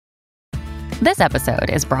This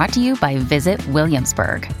episode is brought to you by Visit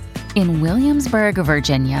Williamsburg. In Williamsburg,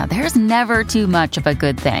 Virginia, there's never too much of a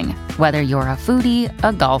good thing. Whether you're a foodie,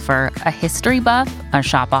 a golfer, a history buff, a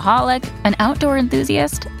shopaholic, an outdoor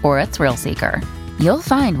enthusiast, or a thrill seeker, you'll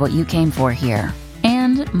find what you came for here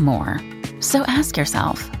and more. So ask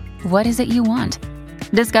yourself, what is it you want?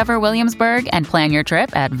 Discover Williamsburg and plan your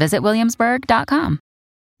trip at visitwilliamsburg.com.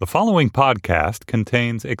 The following podcast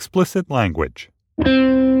contains explicit language.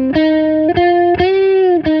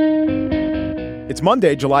 It's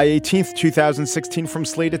Monday, July 18th, 2016. From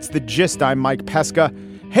Slate, it's The Gist. I'm Mike Pesca.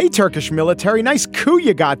 Hey, Turkish military, nice coup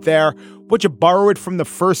you got there. Would you borrow it from the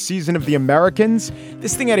first season of The Americans?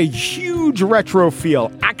 This thing had a huge retro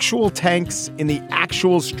feel. Actual tanks in the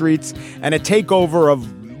actual streets and a takeover of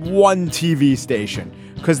one TV station.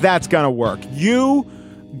 Because that's going to work. You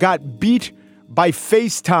got beat by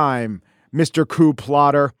FaceTime, Mr. Coup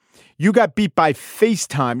plotter. You got beat by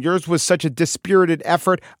FaceTime. Yours was such a dispirited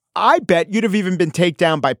effort. I bet you'd have even been taken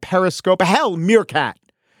down by Periscope, hell, Meerkat.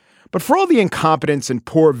 But for all the incompetence and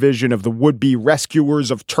poor vision of the would-be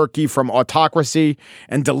rescuers of Turkey from autocracy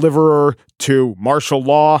and deliverer to martial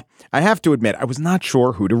law, I have to admit I was not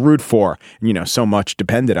sure who to root for. So much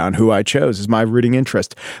depended on who I chose as my rooting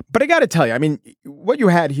interest. But I got to tell you, what you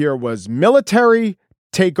had here was military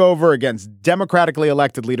takeover against democratically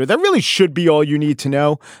elected leader. That really should be all you need to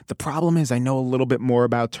know. The problem is I know a little bit more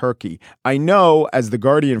about Turkey. I know, as The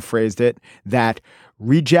Guardian phrased it, that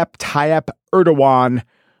Recep Tayyip Erdogan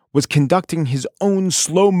was conducting his own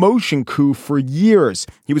slow motion coup for years.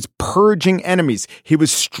 He was purging enemies. He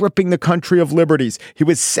was stripping the country of liberties. He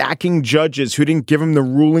was sacking judges who didn't give him the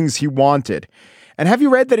rulings he wanted. And have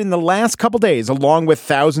you read that in the last couple days, along with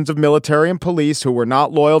thousands of military and police who were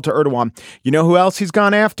not loyal to Erdogan, you know who else he's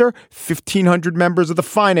gone after? 1,500 members of the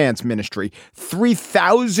finance ministry.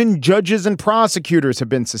 3,000 judges and prosecutors have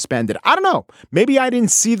been suspended. I don't know. Maybe I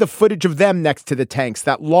didn't see the footage of them next to the tanks,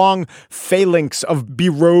 that long phalanx of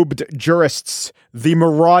berobed jurists, the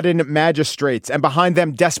marauding magistrates, and behind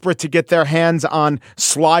them, desperate to get their hands on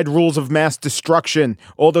slide rules of mass destruction,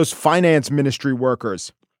 all those finance ministry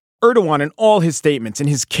workers. Erdogan, in all his statements, in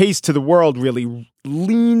his case to the world, really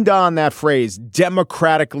leaned on that phrase,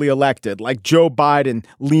 democratically elected, like Joe Biden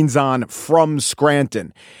leans on from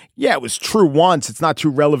Scranton. Yeah, it was true once. It's not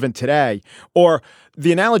too relevant today. Or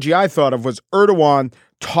the analogy I thought of was Erdogan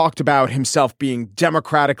talked about himself being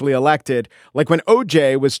democratically elected. Like when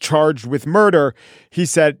OJ was charged with murder, he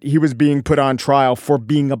said he was being put on trial for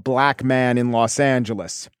being a black man in Los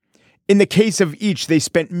Angeles. In the case of each, they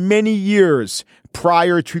spent many years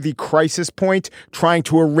prior to the crisis point trying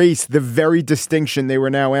to erase the very distinction they were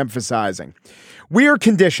now emphasizing. We are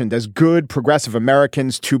conditioned as good progressive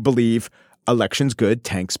Americans to believe elections good,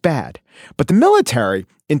 tanks bad. But the military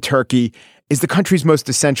in Turkey is the country's most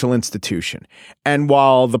essential institution. And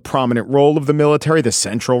while the prominent role of the military, the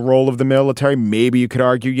central role of the military, maybe you could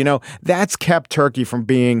argue, that's kept Turkey from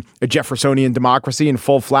being a Jeffersonian democracy in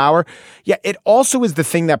full flower. Yeah, it also is the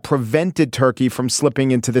thing that prevented Turkey from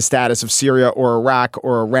slipping into the status of Syria or Iraq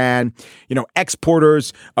or Iran,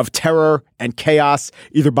 exporters of terror and chaos,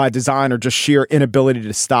 either by design or just sheer inability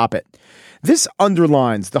to stop it. This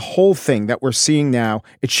underlines the whole thing that we're seeing now.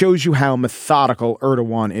 It shows you how methodical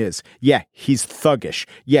Erdogan is. Yeah, he's thuggish.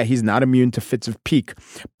 Yeah, he's not immune to fits of pique.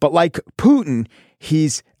 But like Putin,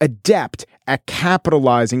 he's adept at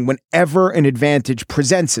capitalizing whenever an advantage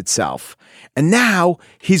presents itself. And now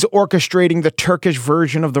he's orchestrating the Turkish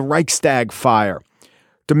version of the Reichstag fire.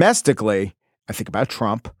 Domestically, I think about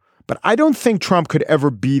Trump. But I don't think Trump could ever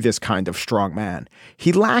be this kind of strong man.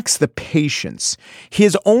 He lacks the patience. He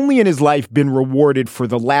has only in his life been rewarded for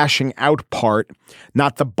the lashing out part,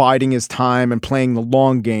 not the biding his time and playing the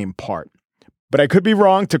long game part. But I could be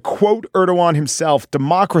wrong. To quote Erdogan himself,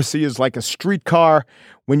 democracy is like a streetcar.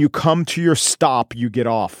 When you come to your stop, you get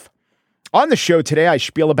off. On the show today, I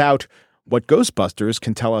spiel about what Ghostbusters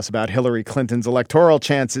can tell us about Hillary Clinton's electoral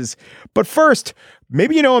chances. But first,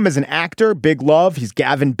 maybe you know him as an actor, big love. He's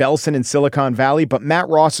Gavin Belson in Silicon Valley, but Matt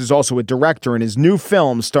Ross is also a director, and his new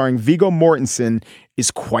film starring Viggo Mortensen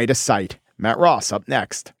is quite a sight. Matt Ross up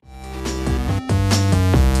next.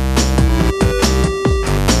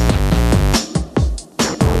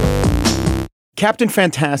 Captain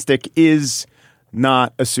Fantastic is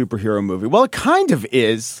not a superhero movie. Well, it kind of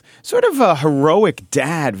is. Sort of a heroic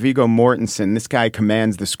dad, Viggo Mortensen. This guy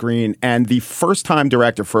commands the screen. And the first-time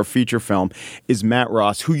director for a feature film is Matt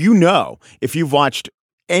Ross, who if you've watched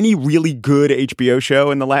any really good HBO show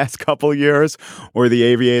in the last couple years, or The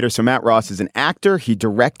Aviator. So Matt Ross is an actor. He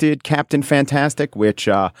directed Captain Fantastic, which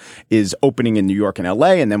is opening in New York and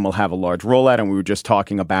LA, and then we'll have a large rollout. And we were just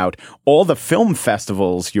talking about all the film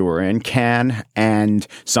festivals you were in, Cannes and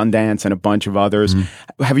Sundance and a bunch of others.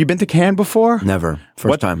 Have you been to Cannes before? Never.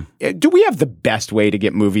 First time. Do we have the best way to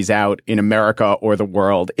get movies out in America or the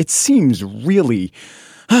world? It seems really,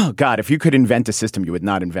 oh God, if you could invent a system, you would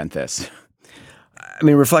not invent this. I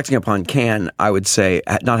mean, reflecting upon Cannes, I would say,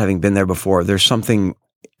 not having been there before, there's something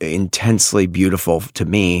intensely beautiful to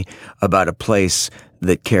me about a place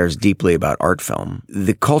that cares deeply about art film.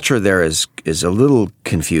 The culture there is a little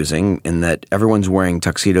confusing in that everyone's wearing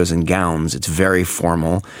tuxedos and gowns. It's very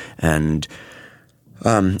formal, and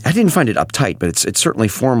I didn't find it uptight, but it's certainly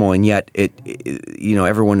formal, and yet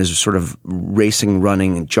everyone is sort of racing,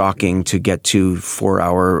 running, and jockeying to get to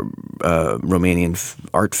 4-hour Romanian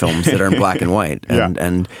art films that are in black and white,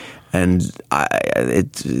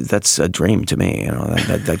 that's a dream to me.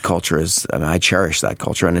 That culture is. I mean, I cherish that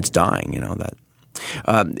culture, and it's dying. That.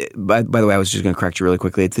 By the way, I was just going to correct you really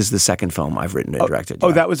quickly. This is the second film I've written and directed.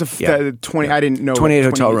 That was 20. I didn't know. 28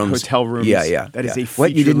 hotel rooms. Hotel rooms. Yeah. That is a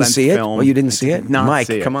What, you didn't see it? film. Well, you didn't see it? Mike,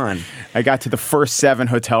 come on. I got to the first 7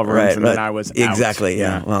 hotel rooms, and then I was out. Exactly.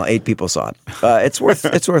 Yeah. Well, 8 people saw it. It's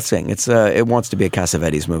worth seeing. It wants to be a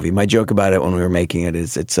Cassavetes movie. My joke about it when we were making it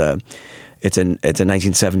is it's a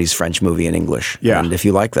 1970s French movie in English. Yeah. And if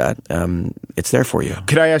you like that, it's there for you.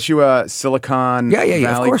 Could I ask you a Silicon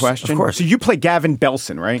Valley question? Of course. So you play Gavin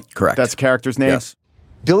Belson, right? Correct. That's the character's name? Yes.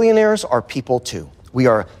 Billionaires are people too. We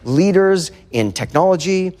are leaders in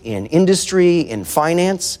technology, in industry, in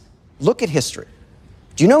finance. Look at history.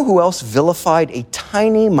 Do you know who else vilified a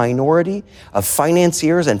tiny minority of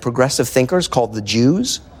financiers and progressive thinkers called the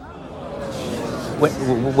Jews?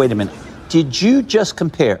 Wait a minute. Did you just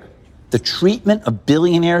compare the treatment of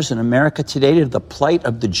billionaires in America today to the plight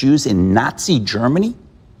of the Jews in Nazi Germany?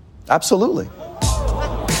 Absolutely.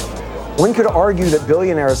 One could argue that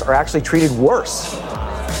billionaires are actually treated worse.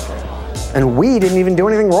 And we didn't even do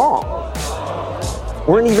anything wrong.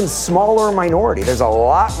 We're an even smaller minority. There's a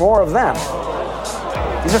lot more of them.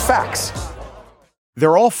 These are facts.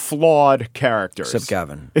 They're all flawed characters. Except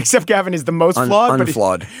Gavin. Except Gavin is the most flawed.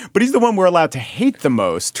 Unflawed. But he's the one we're allowed to hate the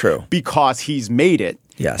most. True. Because he's made it.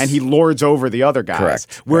 Yes. And he lords over the other guys.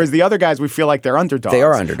 Correct. Whereas the other guys, we feel like they're underdogs. They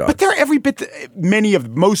are underdogs. But they're every bit,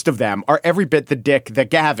 most of them are every bit the dick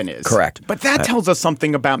that Gavin is. Correct. But that tells us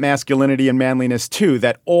something about masculinity and manliness too,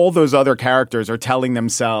 that all those other characters are telling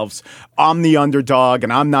themselves, I'm the underdog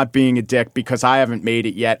and I'm not being a dick because I haven't made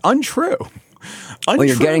it yet. Untrue. Well,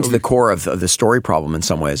 you're getting to the core of the story problem in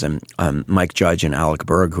some ways. And Mike Judge and Alec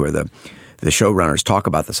Berg, who are the showrunners, talk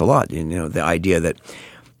about this a lot. The idea that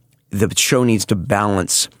the show needs to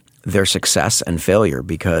balance their success and failure,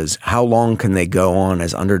 because how long can they go on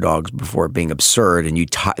as underdogs before being absurd and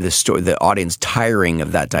the audience tiring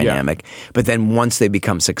of that dynamic? Yeah. But then once they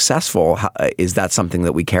become successful, is that something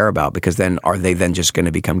that we care about? Because then are they then just going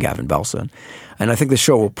to become Gavin Belson? And I think the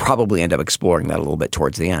show will probably end up exploring that a little bit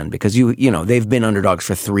towards the end, because they've been underdogs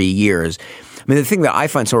for 3 years. I mean, the thing that I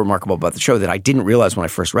find so remarkable about the show that I didn't realize when I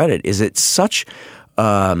first read it is it's such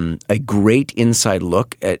a great inside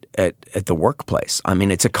look at the workplace. I mean,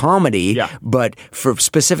 it's a comedy, but for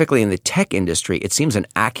specifically in the tech industry, it seems an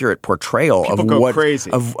accurate portrayal of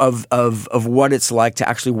what it's like to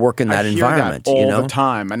actually work in that environment. That all the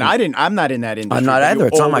time, and I'm not in that industry. I'm not either.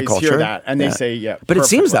 It's not my culture. Hear that, and they say, but it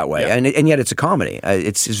seems that way, and yet it's a comedy.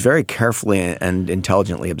 It's very carefully and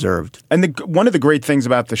intelligently observed. And one of the great things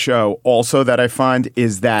about the show, also that I find,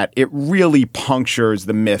 is that it really punctures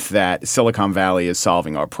the myth that Silicon Valley is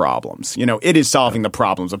solving our problems. It is solving the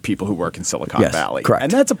problems of people who work in Silicon Valley. Correct.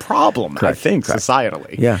 And that's a problem, I think,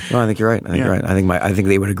 societally. Yeah, no, I think you're right. You're right. I think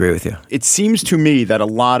they would agree with you. It seems to me that a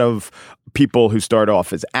lot of people who start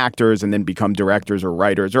off as actors and then become directors or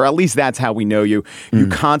writers, or at least that's how we know you, you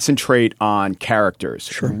concentrate on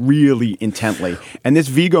characters really intently. And this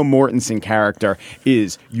Viggo Mortensen character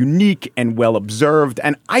is unique and well observed.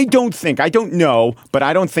 And I don't know, but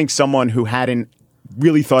I don't think someone who hadn't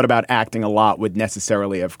really thought about acting a lot would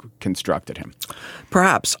necessarily have constructed him.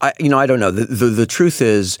 Perhaps. I don't know. The truth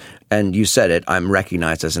is, and you said it, I'm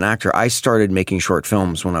recognized as an actor. I started making short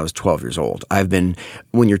films when I was 12 years old.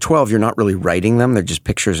 When you're 12, you're not really writing them. They're just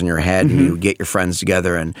pictures in your head, and you get your friends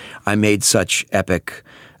together. And I made such epic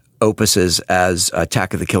opuses as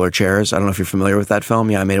Attack of the Killer Chairs. I don't know if you're familiar with that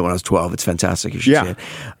film. Yeah, I made it when I was 12. It's fantastic. You should see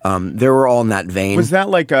it. They were all in that vein. Was that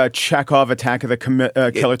like a Chekhov Attack of the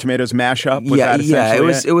Killer Tomatoes mashup?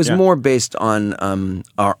 It was more based on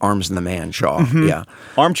our Arms and the Man, Shaw. Mm-hmm. Yeah,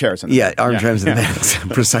 Armchairs. Armchairs and the Man.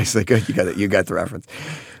 Precisely. Good. You got the reference.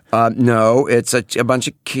 No, it's a bunch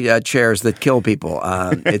of chairs that kill people.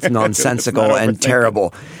 It's nonsensical and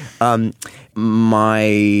terrible.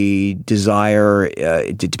 My desire,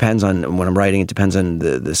 it depends on when I'm writing. It depends on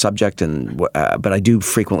the subject, but I do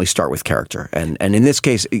frequently start with character. And in this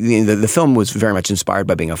case, the film was very much inspired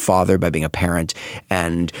by being a father, by being a parent,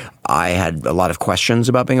 and I had a lot of questions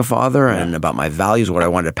about being a father and about my values, what I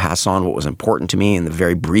wanted to pass on, what was important to me in the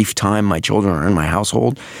very brief time my children are in my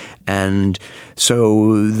household. And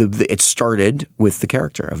so it started with the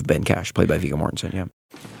character of Ben Cash, played by Viggo Mortensen. Yeah.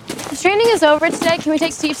 The training is over today. Can we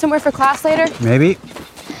take Steve somewhere for class later? Maybe.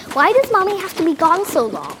 Why does Mommy have to be gone so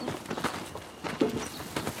long?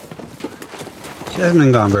 She hasn't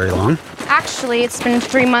been gone very long. Actually, it's been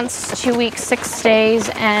 3 months, 2 weeks, 6 days,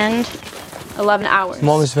 and 11 hours.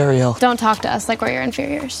 Mom is very ill. Don't talk to us like we're your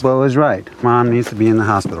inferiors. Bo is right. Mom needs to be in the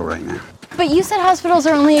hospital right now. But you said hospitals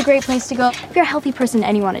are only a great place to go If you're a healthy person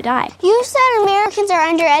and you want to die. You said Americans are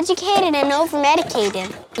undereducated and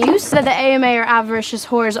over-medicated. You said the AMA are avaricious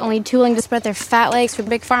whores only tooling to spread their fat legs for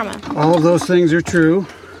Big Pharma. All of those things are true,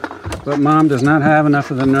 but Mom does not have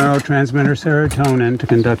enough of the neurotransmitter serotonin to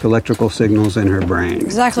conduct electrical signals in her brain.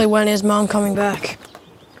 Exactly when is Mom coming back?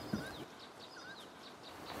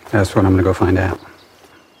 That's what I'm going to go find out.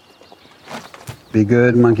 Be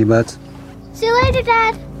good, monkey butts. See you later,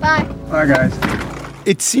 Dad. Bye. Bye, guys.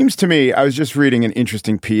 It seems to me, I was just reading an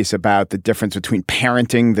interesting piece about the difference between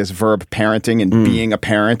parenting, this verb parenting, and being a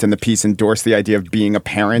parent, and the piece endorsed the idea of being a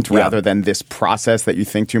parent rather than this process that you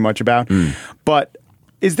think too much about. But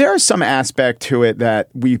is there some aspect to it that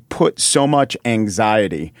we put so much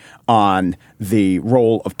anxiety on the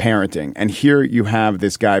role of parenting? And here you have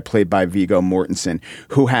this guy played by Viggo Mortensen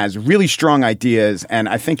who has really strong ideas and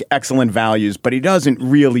I think excellent values, but he doesn't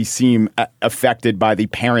really seem affected by the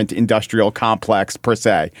parent industrial complex per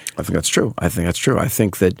se. I think that's true. I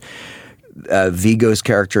think that Viggo's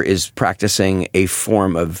character is practicing a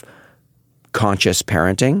form of conscious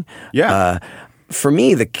parenting. Yeah. For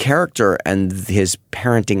me, the character and his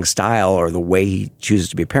parenting style or the way he chooses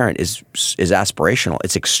to be a parent is aspirational.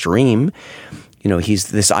 It's extreme. You know, he's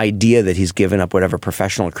this idea that he's given up whatever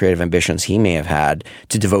professional or creative ambitions he may have had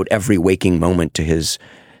to devote every waking moment to his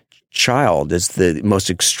child is the most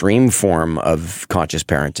extreme form of conscious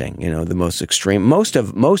parenting. You know, the most extreme. Most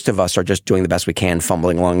of us are just doing the best we can,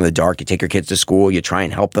 fumbling along in the dark. You take your kids to school, you try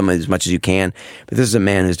and help them as much as you can. But this is a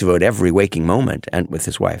man who's devoted every waking moment, and with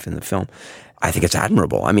his wife in the film. I think it's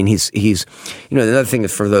admirable. I mean, he's you know, the other thing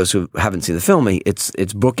is for those who haven't seen the film, it's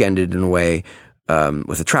bookended in a way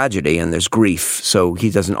with a tragedy, and there's grief. So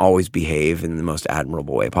he doesn't always behave in the most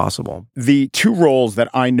admirable way possible. The two roles that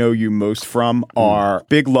I know you most from are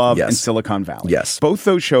Big Love and Silicon Valley. Yes. Both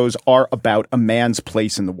those shows are about a man's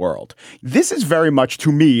place in the world. This is very much,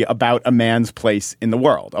 to me, about a man's place in the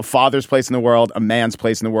world, a father's place in the world, a man's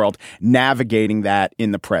place in the world, navigating that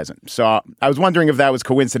in the present. So I was wondering if that was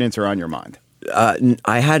coincidence or on your mind.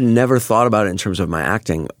 I had never thought about it in terms of my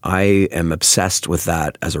acting. I am obsessed with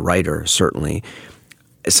that as a writer, certainly.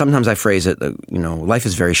 Sometimes I phrase it, you know, life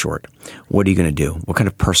is very short. What are you going to do? What kind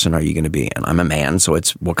of person are you going to be? And I'm a man, so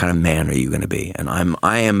it's what kind of man are you going to be? And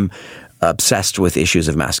I am obsessed with issues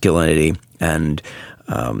of masculinity, and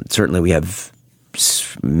certainly we have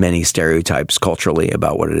many stereotypes culturally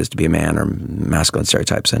about what it is to be a man, or masculine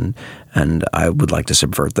stereotypes, and I would like to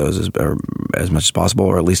subvert those as much as possible,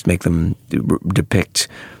 or at least make them depict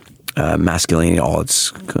masculinity in all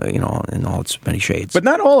its many shades. But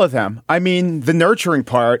not all of them. I mean, the nurturing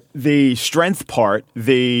part, the strength part,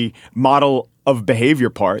 the model of behavior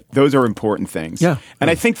part, those are important things. Yeah. And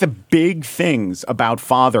I think the big things about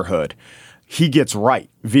fatherhood, he gets right.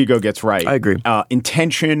 Viggo gets right. I agree.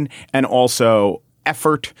 Intention and also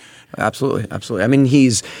effort. Absolutely. I mean,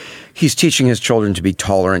 he's teaching his children to be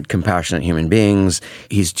tolerant, compassionate human beings.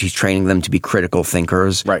 He's training them to be critical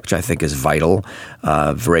thinkers, which I think is vital,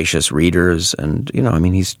 voracious readers. And, you know, I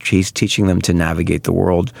mean, he's teaching them to navigate the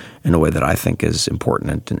world in a way that I think is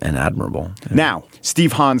important and admirable. Now,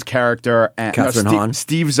 Steve Hahn's character and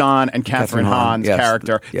Steve Zahn and Catherine Hahn's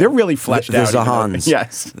character, they're really fleshed out. The Zahans.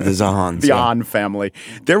 Yes. The Zahans. The Hahn family.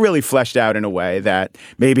 They're really fleshed out in a way that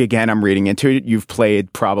maybe, again, I'm reading into it. You've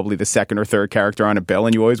played probably the second or third character on a bill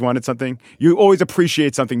and you always wanted something, you always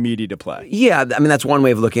appreciate something meaty to play. Yeah, I mean, that's one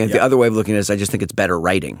way of looking at it. The other way of looking at it is I just think it's better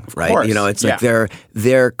writing, right? Of course. You know, it's like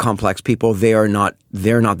they're complex people. They're not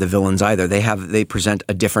the villains either. They present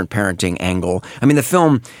a different parenting angle. I mean, the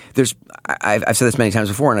film, I've said this many times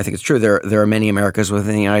before, and I think it's true. There are many Americas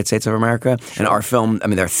within the United States of America, and our film, I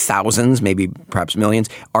mean, there are thousands, maybe perhaps millions.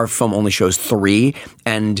 Our film only shows 3,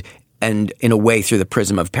 and in a way through the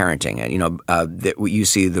prism of parenting. And, you know, you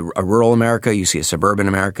see a rural America, you see a suburban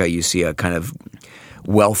America, you see a kind of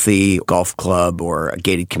wealthy golf club or a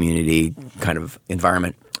gated community kind of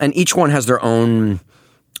environment. And each one has their own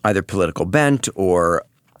either political bent or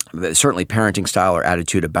certainly parenting style or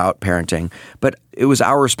attitude about parenting. But it was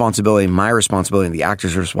our responsibility, my responsibility, and the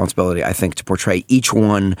actor's responsibility, I think, to portray each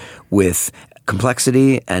one with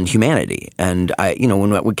complexity and humanity. And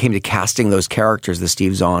when we came to casting those characters, the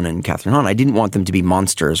Steve Zahn and Catherine Hahn, I didn't want them to be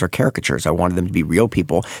monsters or caricatures. I wanted them to be real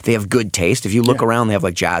people. They have good taste. If you look around, they have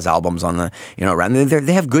like jazz albums on the, around.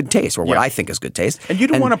 They have good taste, or what I think is good taste. And you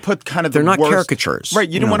don't want to put kind of they're not worst, caricatures, right?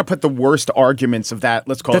 You don't want to put the worst arguments of that,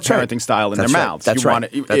 let's call it parenting style, in their mouths. That's right.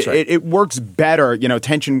 It works better.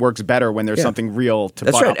 Tension works better when there's something real to.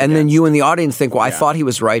 That's right. And then you in the audience think, well, I thought he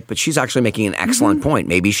was right, but she's actually making an excellent point.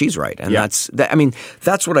 Maybe she's right, and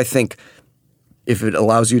that's what I think. If it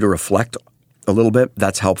allows you to reflect a little bit,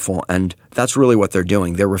 that's helpful, and that's really what they're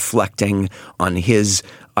doing. They're reflecting on his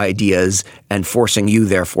ideas and forcing you,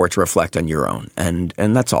 therefore, to reflect on your own, and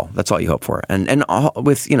that's all. That's all you hope for. And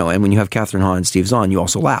when you have Catherine Hahn and Steve Zahn, you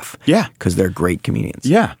also laugh, because they're great comedians.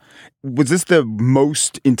 Yeah. Was this the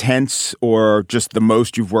most intense or just the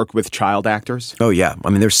most you've worked with child actors? Oh, yeah. I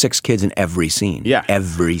mean, there's 6 kids in every scene. Yeah.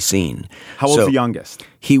 Every scene. How old's the youngest?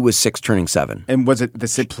 He was 6 turning 7. And was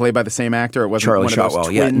it played by the same actor? Or wasn't Charlie one of those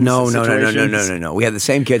Shotwell. Yeah. situations? No. We had the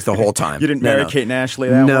same kids the whole time. You didn't marry Kate and Ashley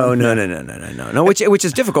that one? No. Which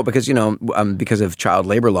is difficult because, because of child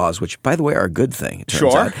labor laws, which, by the way, are a good thing, it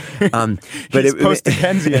turns out. But he's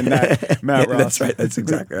post-Dickensian, that Matt Ross. That's right. That's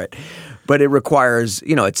exactly right. But it requires,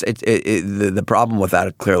 the problem with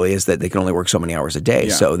that clearly is that they can only work so many hours a day.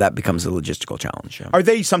 Yeah. So that becomes a logistical challenge. Yeah. Are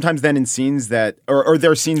they sometimes then in scenes that, or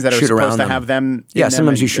there are scenes that are supposed to have them? Yeah,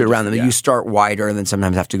 sometimes you shoot around them. Yeah. You start wider and then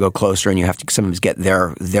sometimes have to go closer, and you have to sometimes get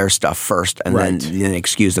their stuff first and then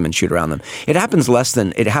excuse them and shoot around them. It happened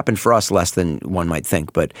for us less than one might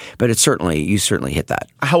think, but you certainly hit that.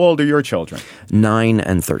 How old are your children? 9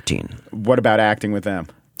 and 13. What about acting with them?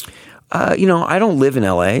 I don't live in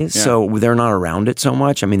L.A., so they're not around it so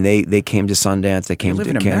much. I mean, they came to Sundance. They came to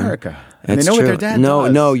Cannes. America. And they know what their dad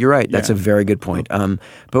does. No, you're right. That's a very good point.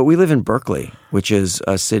 But we live in Berkeley, which is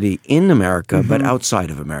a city in America, but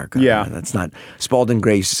outside of America. Yeah. That's not... Spalding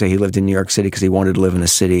Gray used to say he lived in New York City because he wanted to live in a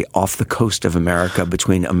city off the coast of America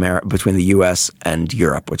between the U.S. and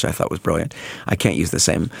Europe, which I thought was brilliant. I can't use the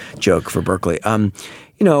same joke for Berkeley. And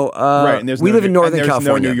we live in Northern California.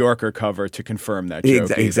 California. No New Yorker cover to confirm that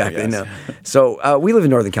joke. Exactly. Either, yes. No. So we live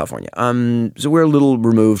in Northern California. So we're a little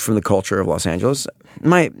removed from the culture of Los Angeles.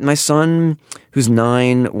 My son, who's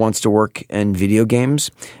 9, wants to work in video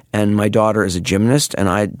games, and my daughter is a gymnast, and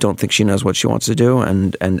I don't think she knows what she wants to do.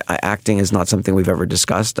 And acting is not something we've ever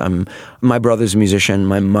discussed. My brother's a musician.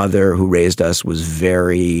 My mother, who raised us, was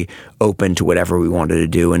very open to whatever we wanted to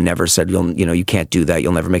do, and never said, you can't do that.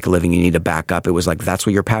 You'll never make a living. You need to back up. It was like, that's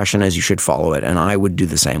what your passion is. You should follow it. And I would do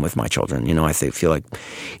the same with my children. I feel like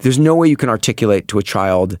there's no way you can articulate to a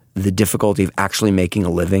child the difficulty of actually making a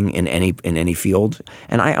living in any field.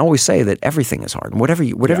 And I always say that everything is hard. Whatever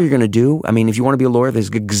you're going to do. I mean, if you want to be a lawyer, there's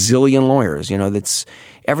a gazillion lawyers.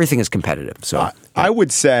 Everything is competitive. So I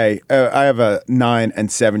would say I have a 9 and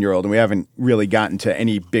 7-year-old, and we haven't really gotten to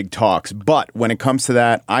any big talks. But when it comes to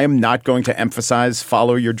that, I am not going to emphasize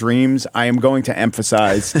follow your dreams. I am going to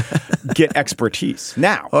emphasize get expertise.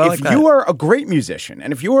 Now, if you are a great musician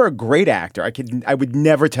and if you are a great actor, I would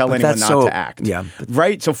never tell anyone not to act. Yeah.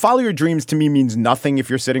 Right? So follow your dreams to me means nothing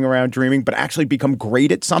if you're sitting around dreaming, but actually become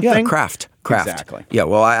great at something. Yeah, craft. Exactly. Yeah,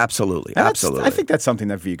 well, absolutely. Absolutely. I think that's something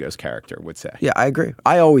that Viggo's character would say. Yeah, I agree.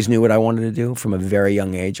 I always knew what I wanted to do from a very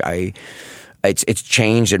young age. It's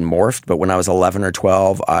changed and morphed, but when I was 11 or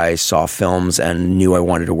 12, I saw films and knew I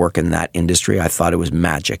wanted to work in that industry. I thought it was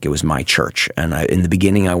magic. It was my church. And in the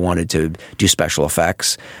beginning, I wanted to do special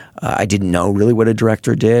effects. I didn't know really what a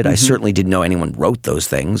director did. I certainly didn't know anyone wrote those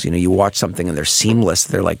things. You watch something and they're seamless.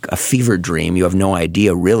 They're like a fever dream. You have no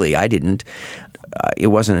idea, really. I didn't. It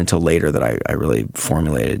wasn't until later that I really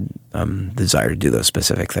formulated desire to do those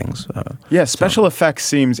specific things. Special effects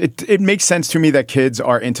seems it makes sense to me that kids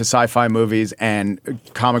are into sci-fi movies and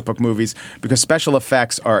comic book movies because special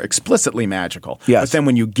effects are explicitly magical. Yes. But then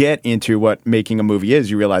when you get into what making a movie is,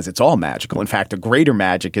 you realize it's all magical. In fact, a greater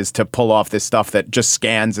magic is to pull off this stuff that just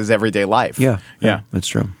scans as everyday life. Yeah, that's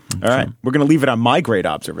true. All right. We're going to leave it on my great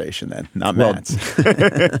observation then, not Matt's.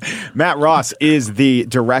 Matt Ross is the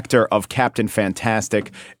director of Captain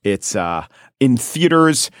Fantastic. It's in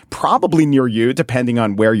theaters probably near you, depending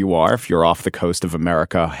on where you are, if you're off the coast of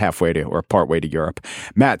America, halfway to or partway to Europe.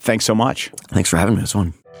 Matt, thanks so much. Thanks for having me. It's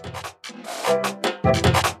fun.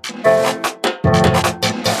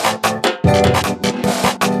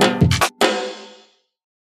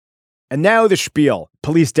 And now the spiel.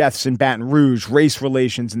 Police deaths in Baton Rouge, race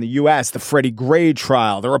relations in the U.S., the Freddie Gray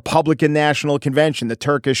trial, the Republican National Convention, the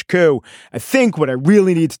Turkish coup. I think what I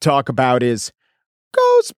really need to talk about is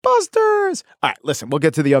Ghostbusters. All right, listen, we'll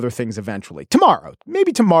get to the other things eventually.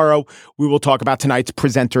 Maybe tomorrow, we will talk about tonight's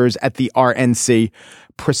presenters at the RNC,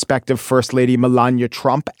 prospective First Lady Melania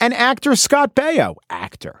Trump and actor Scott Baio.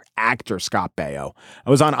 Actor Scott Baio. I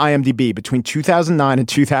was on IMDb between 2009 and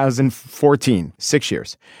 2014, 6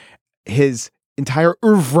 years. His entire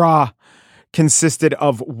oeuvre consisted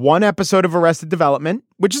of one episode of Arrested Development,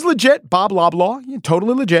 which is legit, Bob Loblaw,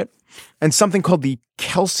 totally legit, and something called the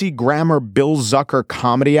Kelsey Grammer Bill Zucker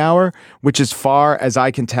Comedy Hour, which as far as I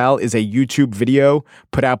can tell is a YouTube video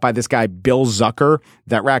put out by this guy Bill Zucker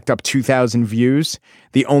that racked up 2,000 views.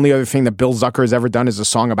 The only other thing that Bill Zucker has ever done is a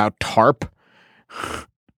song about TARP.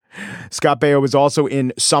 Scott Baio was also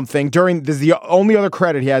in something the only other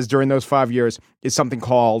credit he has during those 5 years is something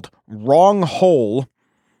called Wrong Hole,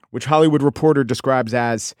 which Hollywood Reporter describes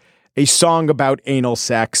as a song about anal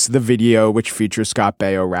sex. The video, which features Scott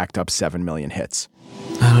Baio, racked up 7 million hits.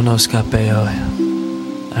 I don't know, Scott Baio.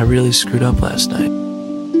 I really screwed up last night.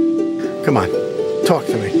 Come on, talk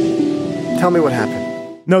to me. Tell me what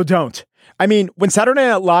happened. No, don't. I mean, when Saturday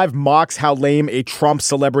Night Live mocks how lame a Trump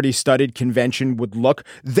celebrity-studded convention would look,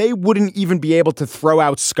 they wouldn't even be able to throw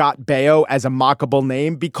out Scott Baio as a mockable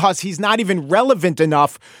name because he's not even relevant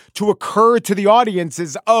enough to occur to the audience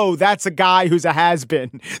as, oh, that's a guy who's a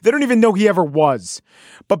has-been. They don't even know he ever was.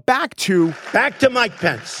 But back to Mike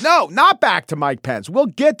Pence. No, not back to Mike Pence. We'll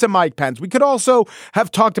get to Mike Pence. We could also have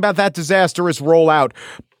talked about that disastrous rollout.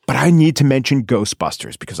 But I need to mention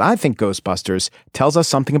Ghostbusters because I think Ghostbusters tells us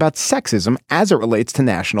something about sexism as it relates to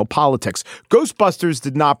national politics. Ghostbusters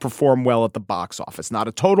did not perform well at the box office. Not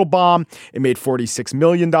a total bomb. It made $46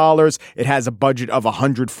 million. It has a budget of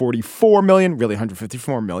 $144 million, really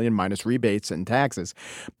 $154 million minus rebates and taxes.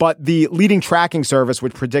 But the leading tracking service,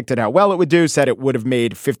 which predicted how well it would do, said it would have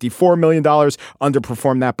made $54 million,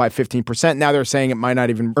 underperformed that by 15%. Now they're saying it might not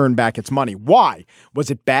even earn back its money. Why?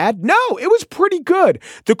 Was it bad? No, it was pretty good.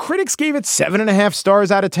 The critics gave it 7.5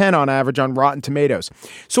 stars out of 10 on average on Rotten Tomatoes.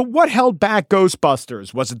 So what held back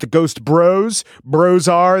Ghostbusters? Was it the Ghost Bros?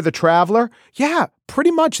 Brozar, the Traveler? Yeah, pretty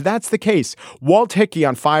much that's the case. Walt Hickey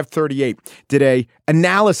on 538 did a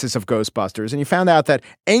analysis of Ghostbusters, and he found out that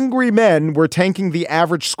angry men were tanking the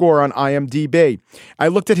average score on IMDb. I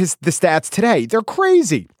looked at the stats today. They're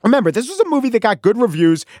crazy. Remember, this was a movie that got good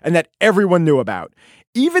reviews and that everyone knew about.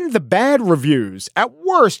 Even the bad reviews, at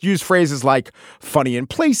worst, use phrases like funny in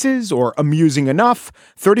places or amusing enough.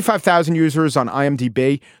 35,000 users on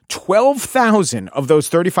IMDb. 12,000 of those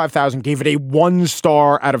 35,000 gave it a 1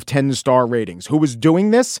 star out of 10 star ratings. Who was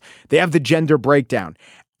doing this? They have the gender breakdown.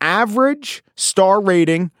 Average star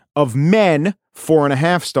rating of men,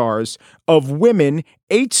 4.5 stars. Of women,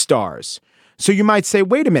 8 stars. So you might say,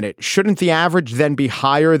 wait a minute, shouldn't the average then be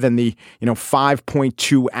higher than the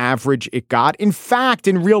 5.2 average it got? In fact,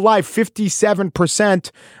 in real life,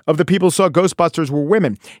 57% of the people who saw Ghostbusters were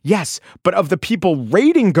women. Yes, but of the people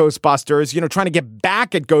rating Ghostbusters, trying to get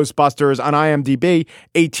back at Ghostbusters on IMDb,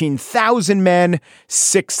 18,000 men,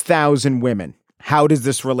 6,000 women. How does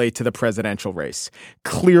this relate to the presidential race?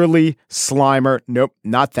 Clearly, Slimer. Nope,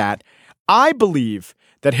 not that. I believe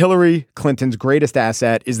that Hillary Clinton's greatest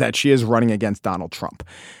asset is that she is running against Donald Trump.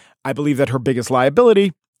 I believe that her biggest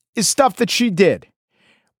liability is stuff that she did.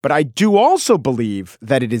 But I do also believe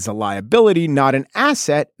that it is a liability, not an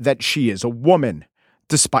asset, that she is a woman,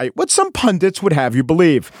 despite what some pundits would have you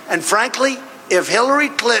believe. And frankly, if Hillary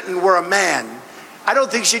Clinton were a man, I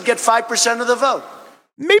don't think she'd get 5% of the vote.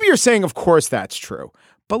 Maybe you're saying, of course, that's true.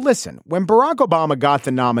 But listen, when Barack Obama got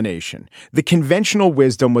the nomination, the conventional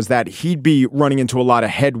wisdom was that he'd be running into a lot of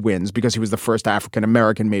headwinds because he was the first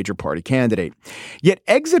African-American major party candidate. Yet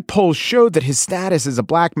exit polls showed that his status as a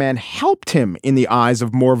black man helped him in the eyes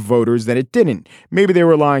of more voters than it didn't. Maybe they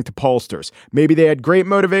were lying to pollsters. Maybe they had great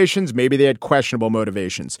motivations. Maybe they had questionable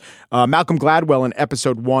motivations. Malcolm Gladwell in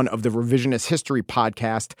episode 1 of the Revisionist History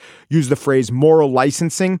podcast used the phrase moral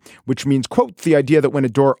licensing, which means, quote, the idea that when a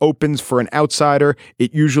door opens for an outsider,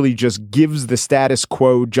 it usually just gives the status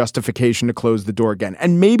quo justification to close the door again.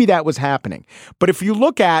 And maybe that was happening. But if you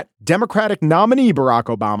look at Democratic nominee Barack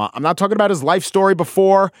Obama, I'm not talking about his life story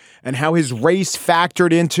before and how his race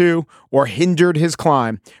factored into or hindered his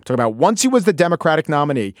climb. I'm talking about once he was the Democratic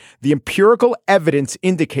nominee, the empirical evidence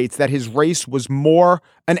indicates that his race was more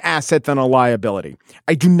an asset than a liability.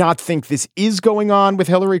 I do not think this is going on with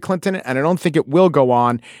Hillary Clinton, and I don't think it will go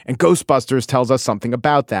on. And Ghostbusters tells us something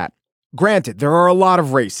about that. Granted, there are a lot of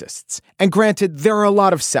racists, and granted, there are a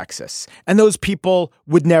lot of sexists, and those people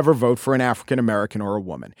would never vote for an African-American or a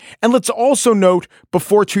woman. And let's also note,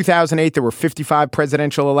 before 2008, there were 55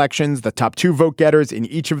 presidential elections. The top 2 vote getters in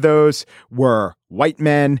each of those were white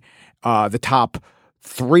men. The top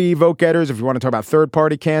 3 vote getters, if you want to talk about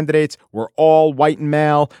third-party candidates, were all white and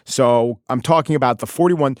male. So I'm talking about the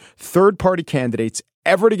 41 third-party candidates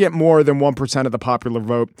ever to get more than 1% of the popular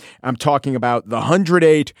vote. I'm talking about the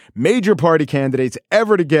 108 major party candidates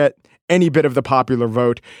ever to get any bit of the popular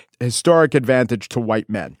vote, historic advantage to white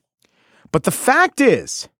men. But the fact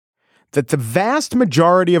is that the vast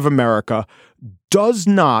majority of America does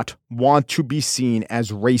not want to be seen as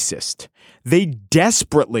racist. They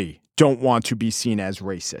desperately don't want to be seen as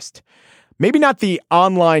racist. Maybe not the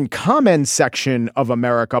online comment section of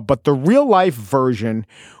America, but the real life version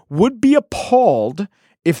would be appalled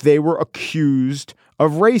if they were accused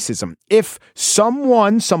of racism. If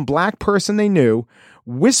someone, some black person they knew,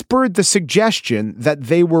 whispered the suggestion that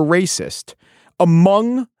they were racist,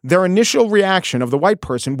 among their initial reaction of the white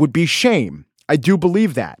person would be shame. I do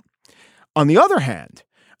believe that. On the other hand,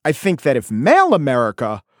 I think that if male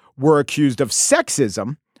America were accused of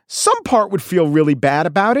sexism, some part would feel really bad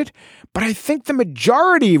about it, but I think the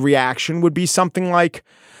majority reaction would be something like,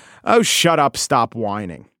 oh, shut up, stop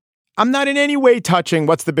whining. I'm not in any way touching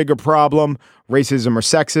what's the bigger problem, racism or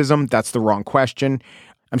sexism. That's the wrong question.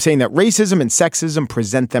 I'm saying that racism and sexism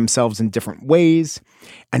present themselves in different ways,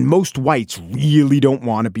 and most whites really don't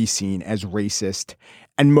want to be seen as racist,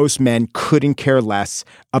 and most men couldn't care less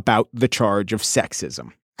about the charge of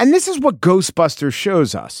sexism. And this is what Ghostbusters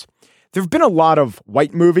shows us. There have been a lot of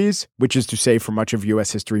white movies, which is to say for much of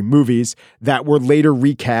U.S. history, movies that were later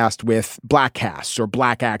recast with black casts or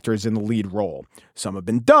black actors in the lead role. Some have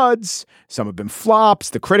been duds, some have been flops,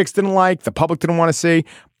 the critics didn't like, the public didn't want to see,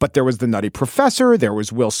 but there was The Nutty Professor, there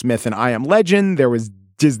was Will Smith in I Am Legend, there was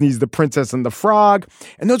Disney's The Princess and the Frog,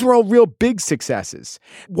 and those were all real big successes.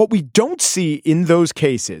 What we don't see in those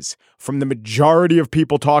cases from the majority of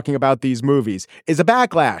people talking about these movies is a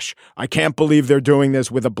backlash. I can't believe they're doing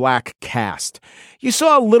this with a black cast. You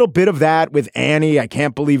saw a little bit of that with Annie. I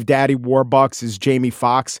can't believe Daddy Warbucks is Jamie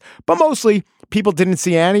Foxx, but mostly people didn't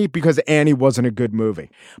see Annie because Annie wasn't a good movie.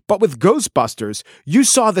 But with Ghostbusters, you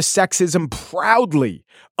saw the sexism proudly,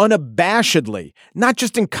 unabashedly, not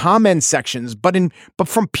just in comment sections, but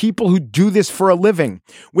from people who do this for a living,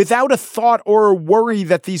 without a thought or a worry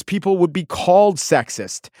that these people would be called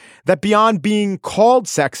sexist, that beyond being called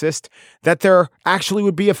sexist, that there actually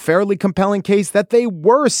would be a fairly compelling case that they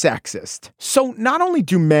were sexist. So not only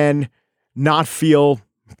do men not feel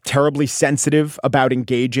terribly sensitive about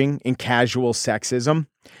engaging in casual sexism,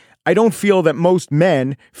 I don't feel that most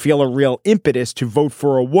men feel a real impetus to vote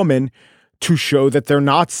for a woman to show that they're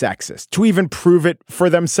not sexist, to even prove it for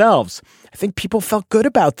themselves. I think people felt good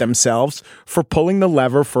about themselves for pulling the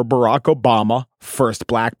lever for Barack Obama, first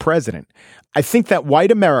black president. I think that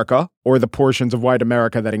white America, or the portions of white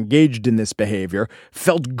America that engaged in this behavior,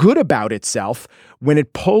 felt good about itself when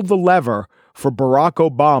it pulled the lever for Barack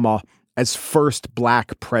Obama as first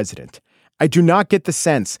black president. I do not get the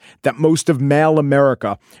sense that most of male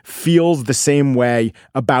America feels the same way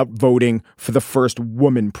about voting for the first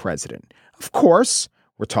woman president. Of course,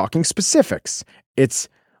 we're talking specifics. It's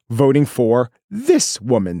voting for this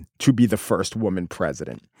woman to be the first woman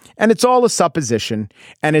president. And it's all a supposition,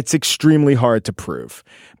 and it's extremely hard to prove.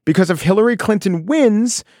 Because if Hillary Clinton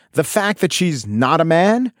wins, the fact that she's not a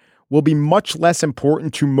man will be much less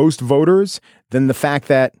important to most voters than the fact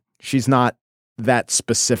that she's not that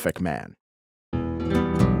specific man.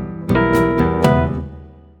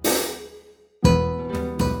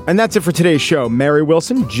 And that's it for today's show. Mary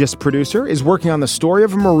Wilson, GIST producer, is working on the story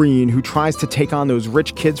of a Marine who tries to take on those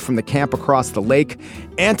rich kids from the camp across the lake.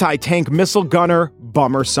 Anti-tank missile gunner,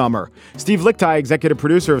 bummer summer. Steve Lichtai, executive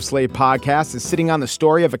producer of Slate Podcast, is sitting on the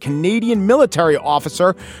story of a Canadian military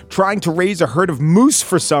officer trying to raise a herd of moose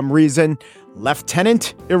for some reason.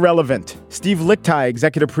 Lieutenant Irrelevant. Steve Lichtai,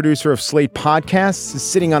 executive producer of Slate Podcasts, is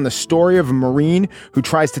sitting on the story of a Marine who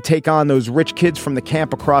tries to take on those rich kids from the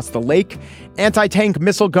camp across the lake. Anti-tank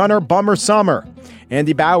missile gunner, bummer summer.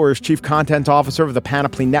 Andy Bowers, chief content officer of the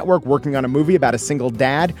Panoply Network, working on a movie about a single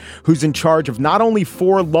dad who's in charge of not only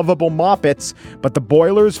 4 lovable moppets, but the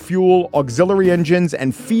boilers, fuel, auxiliary engines,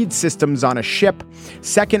 and feed systems on a ship.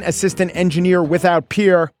 Second assistant engineer without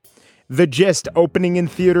peer. The Gist, opening in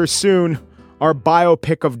theaters soon. Our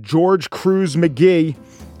biopic of George Cruz McGee,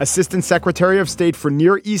 Assistant Secretary of State for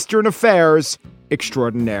Near Eastern Affairs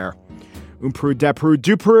extraordinaire. Umpru, depru,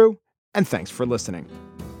 dupru, and thanks for listening.